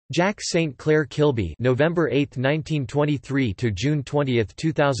Jack St. Clair Kilby (November 8, 1923 to June 20,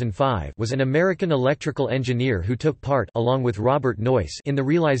 2005) was an American electrical engineer who took part, along with Robert Noyce, in the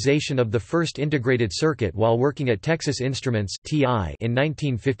realization of the first integrated circuit while working at Texas Instruments (TI) in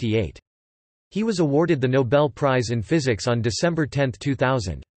 1958. He was awarded the Nobel Prize in Physics on December 10,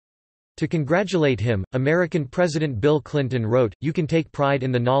 2000. To congratulate him, American President Bill Clinton wrote, "You can take pride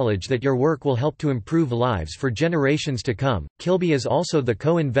in the knowledge that your work will help to improve lives for generations to come." Kilby is also the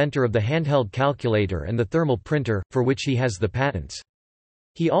co-inventor of the handheld calculator and the thermal printer, for which he has the patents.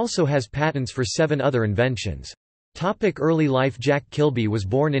 He also has patents for 7 other inventions. Early life. Jack Kilby was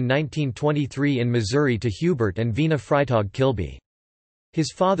born in 1923 in Missouri to Hubert and Vina Freitag Kilby.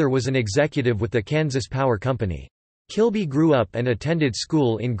 His father was an executive with the Kansas Power Company. Kilby grew up and attended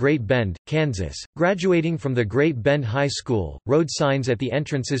school in Great Bend, Kansas. Graduating from the Great Bend High School, road signs at the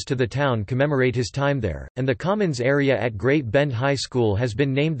entrances to the town commemorate his time there, and the Commons area at Great Bend High School has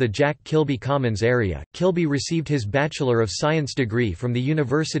been named the Jack Kilby Commons area. Kilby received his Bachelor of Science degree from the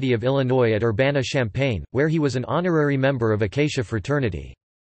University of Illinois at Urbana-Champaign, where he was an honorary member of Acacia fraternity.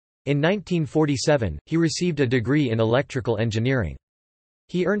 In 1947, he received a degree in electrical engineering.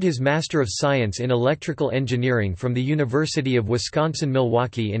 He earned his Master of Science in Electrical Engineering from the University of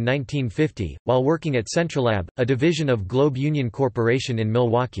Wisconsin-Milwaukee in 1950, while working at Centralab, a division of Globe Union Corporation in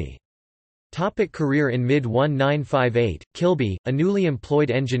Milwaukee. Career. In mid-1958, Kilby, a newly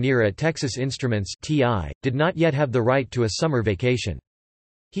employed engineer at Texas Instruments (TI), did not yet have the right to a summer vacation.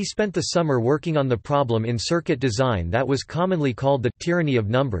 He spent the summer working on the problem in circuit design that was commonly called the tyranny of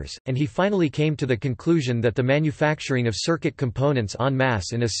numbers, and he finally came to the conclusion that the manufacturing of circuit components en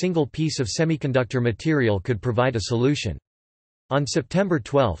masse in a single piece of semiconductor material could provide a solution. On September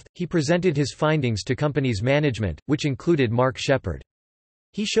 12, he presented his findings to company's management, which included Mark Shepard.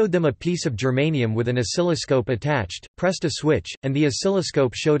 He showed them a piece of germanium with an oscilloscope attached, pressed a switch, and the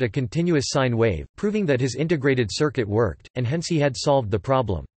oscilloscope showed a continuous sine wave, proving that his integrated circuit worked, and hence he had solved the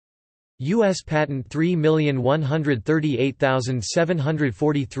problem. U.S. Patent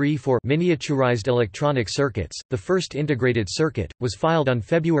 3,138,743 for miniaturized electronic circuits, the first integrated circuit, was filed on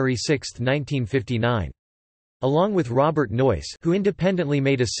February 6, 1959. Along with Robert Noyce, who independently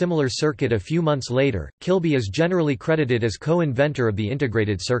made a similar circuit a few months later, Kilby is generally credited as co-inventor of the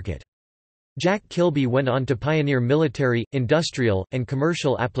integrated circuit. Jack Kilby went on to pioneer military, industrial, and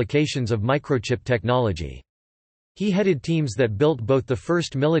commercial applications of microchip technology. He headed teams that built both the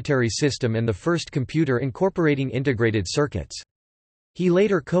first military system and the first computer incorporating integrated circuits. He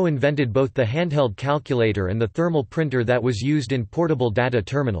later co-invented both the handheld calculator and the thermal printer that was used in portable data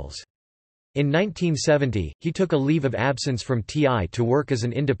terminals. In 1970, he took a leave of absence from TI to work as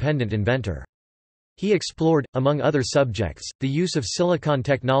an independent inventor. He explored, among other subjects, the use of silicon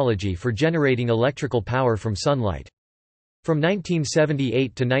technology for generating electrical power from sunlight. From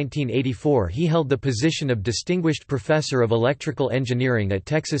 1978 to 1984 he held the position of Distinguished Professor of Electrical Engineering at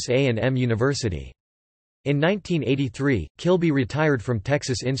Texas A&M University. In 1983, Kilby retired from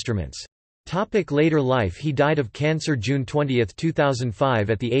Texas Instruments. Later life. He died of cancer June 20, 2005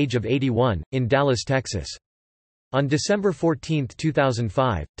 at the age of 81, in Dallas, Texas. On December 14,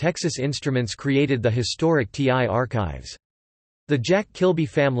 2005, Texas Instruments created the historic TI archives. The Jack Kilby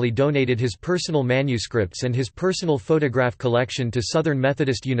family donated his personal manuscripts and his personal photograph collection to Southern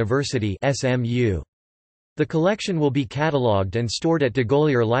Methodist University (SMU). The collection will be catalogued and stored at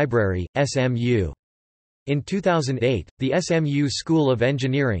DeGolyer Library, SMU. In 2008, the SMU School of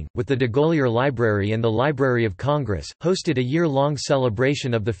Engineering, with the DeGolyer Library and the Library of Congress, hosted a year-long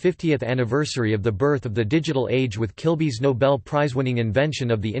celebration of the 50th anniversary of the birth of the digital age with Kilby's Nobel Prize-winning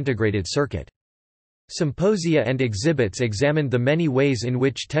invention of the integrated circuit. Symposia and exhibits examined the many ways in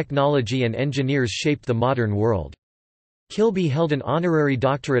which technology and engineers shaped the modern world. Kilby held an honorary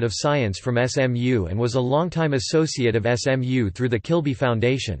doctorate of science from SMU and was a longtime associate of SMU through the Kilby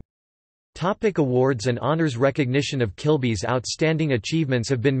Foundation. Awards and honors. Recognition of Kilby's outstanding achievements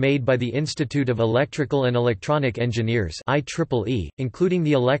have been made by the Institute of Electrical and Electronic Engineers (IEEE), including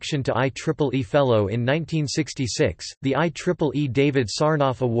the election to IEEE Fellow in 1966, the IEEE David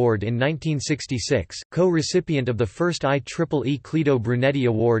Sarnoff Award in 1966, co-recipient of the first IEEE Cleto Brunetti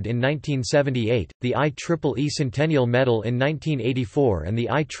Award in 1978, the IEEE Centennial Medal in 1984 and the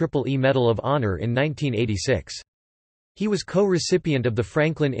IEEE Medal of Honor in 1986. He was co-recipient of the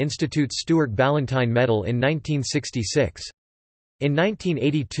Franklin Institute Stuart Ballantine Medal in 1966. In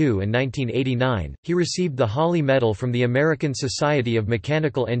 1982 and 1989, he received the Hawley Medal from the American Society of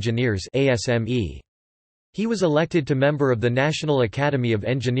Mechanical Engineers (ASME). He was elected to member of the National Academy of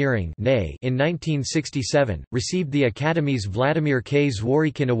Engineering in 1967, received the Academy's Vladimir K.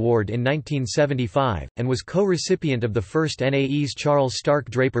 Zworykin Award in 1975, and was co-recipient of the first NAE's Charles Stark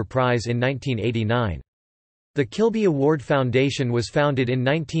Draper Prize in 1989. The Kilby Award Foundation was founded in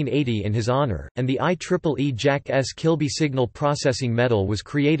 1980 in his honor, and the IEEE Jack S. Kilby Signal Processing Medal was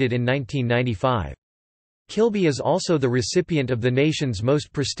created in 1995. Kilby is also the recipient of the nation's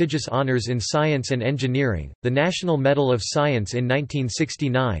most prestigious honors in science and engineering, the National Medal of Science in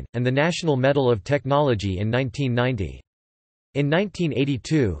 1969, and the National Medal of Technology in 1990. In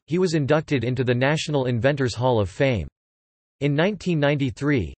 1982, he was inducted into the National Inventors Hall of Fame. In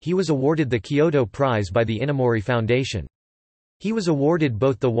 1993, he was awarded the Kyoto Prize by the Inamori Foundation. He was awarded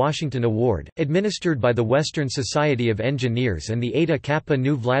both the Washington Award, administered by the Western Society of Engineers, and the Eta Kappa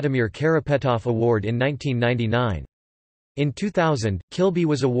Nu Vladimir Karapetov Award in 1999. In 2000, Kilby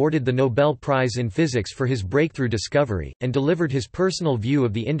was awarded the Nobel Prize in Physics for his breakthrough discovery, and delivered his personal view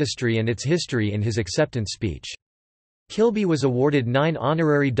of the industry and its history in his acceptance speech. Kilby was awarded 9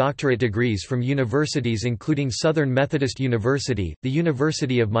 honorary doctorate degrees from universities including Southern Methodist University, the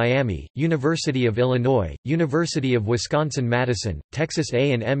University of Miami, University of Illinois, University of Wisconsin-Madison, Texas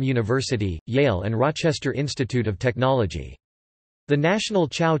A&M University, Yale and Rochester Institute of Technology. The National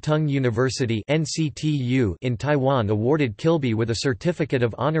Chiao Tung University (NCTU) in Taiwan awarded Kilby with a certificate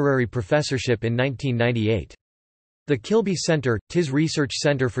of honorary professorship in 1998. The Kilby Center, TIS Research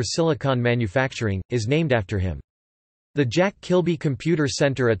Center for Silicon Manufacturing, is named after him. The Jack Kilby Computer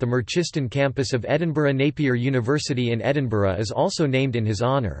Centre at the Merchiston campus of Edinburgh Napier University in Edinburgh is also named in his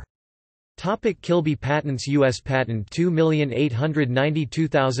honour. Kilby patents. U.S. patent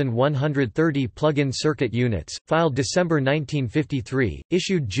 2,892,130 plug-in circuit units, filed December 1953,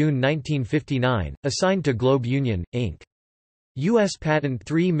 issued June 1959, assigned to Globe Union, Inc. U.S. patent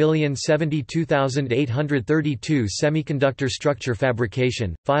 3,072,832 semiconductor structure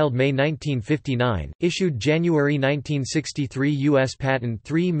fabrication, filed May 1959, issued January 1963. U.S. patent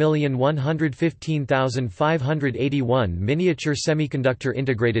 3,115,581 miniature semiconductor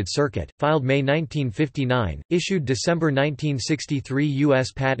integrated circuit, filed May 1959, issued December 1963.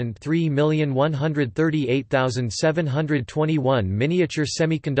 U.S. patent 3,138,721 miniature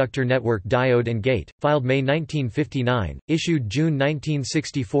semiconductor network diode and gate, filed May 1959, issued June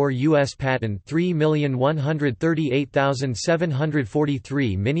 1964. U.S. patent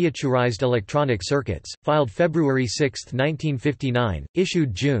 3,138,743 miniaturized electronic circuits, filed February 6, 1959,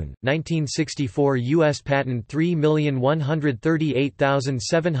 issued June 1964. U.S. patent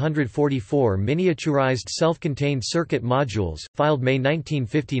 3,138,744 miniaturized self-contained circuit modules, filed May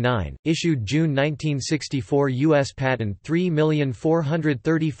 1959, issued June 1964. U.S. patent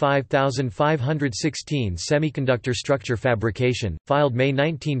 3,435,516 semiconductor structure fabrication, filed May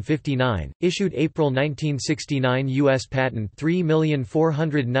 1959, issued April 1969. U.S. patent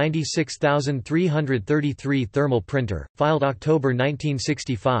 3,496,333 thermal printer, filed October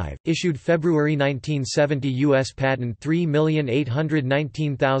 1965, issued February 1970. U.S. patent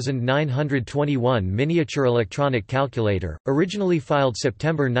 3,819,921 miniature electronic calculator, originally filed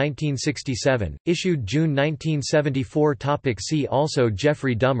September 1967, issued June 1974. See also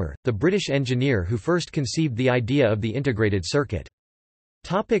Geoffrey Dummer, the British engineer who first conceived the idea of the integrated circuit.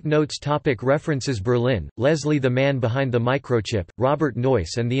 Notes. References. Berlin, Leslie. The Man Behind the Microchip, Robert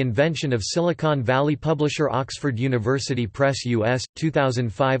Noyce and the Invention of Silicon Valley. Publisher Oxford University Press US,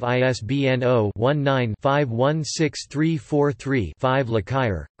 2005. ISBN 0-19-516343-5.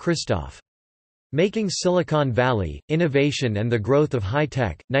 Lecaire, Christophe. Making Silicon Valley, Innovation and the Growth of High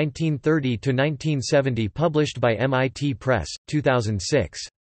Tech, 1930–1970. Published by MIT Press, 2006.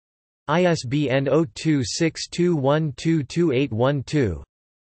 ISBN 0262122812.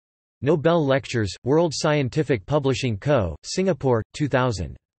 Nobel Lectures, World Scientific Publishing Co., Singapore,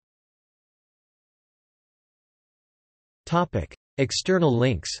 2000. External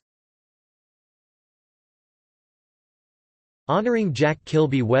links. Honoring Jack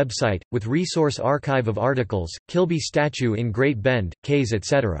Kilby website, with resource archive of articles, Kilby statue in Great Bend, Cays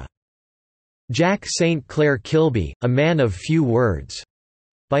etc. Jack St. Clair Kilby, a man of few words.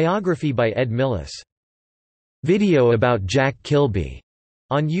 Biography by Ed Millis. Video about Jack Kilby.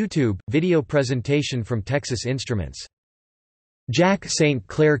 On YouTube, video presentation from Texas Instruments. Jack St.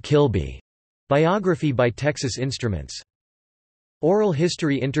 Clair Kilby. Biography by Texas Instruments. Oral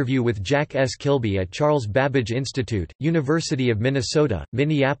history interview with Jack S. Kilby at Charles Babbage Institute, University of Minnesota,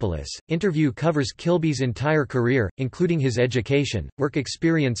 Minneapolis. Interview covers Kilby's entire career, including his education, work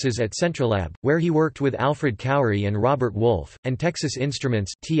experiences at Centralab, where he worked with Alfred Cowrie and Robert Wolfe, and Texas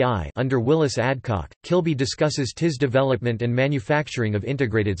Instruments (TI) under Willis Adcock. Kilby discusses TIS development and manufacturing of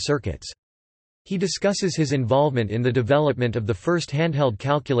integrated circuits. He discusses his involvement in the development of the first handheld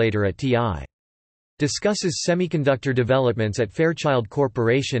calculator at TI. Discusses semiconductor developments at Fairchild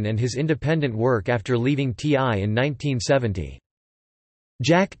Corporation and his independent work after leaving TI in 1970.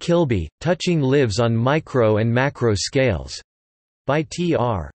 Jack Kilby, Touching Lives on Micro and Macro Scales, by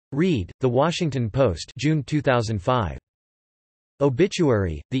T.R. Reid, The Washington Post, June 2005.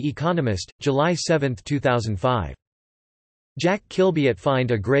 Obituary, The Economist, July 7, 2005. Jack Kilby at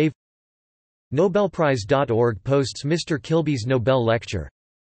Find a Grave. Nobelprize.org posts Mr. Kilby's Nobel Lecture.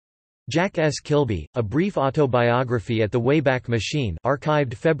 Jack S. Kilby, A Brief Autobiography at the Wayback Machine,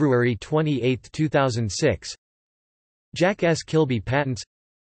 archived February 28, 2006. Jack S. Kilby Patents.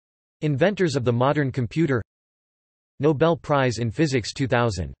 Inventors of the Modern Computer. Nobel Prize in Physics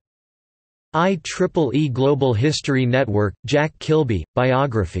 2000. IEEE Global History Network, Jack Kilby,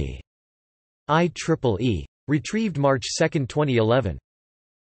 Biography. IEEE. Retrieved March 2, 2011.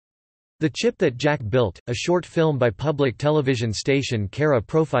 The Chip That Jack Built, a short film by public television station Cara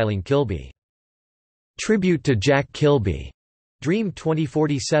profiling Kilby. Tribute to Jack Kilby. Dream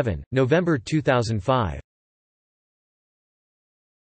 2047, November 2005.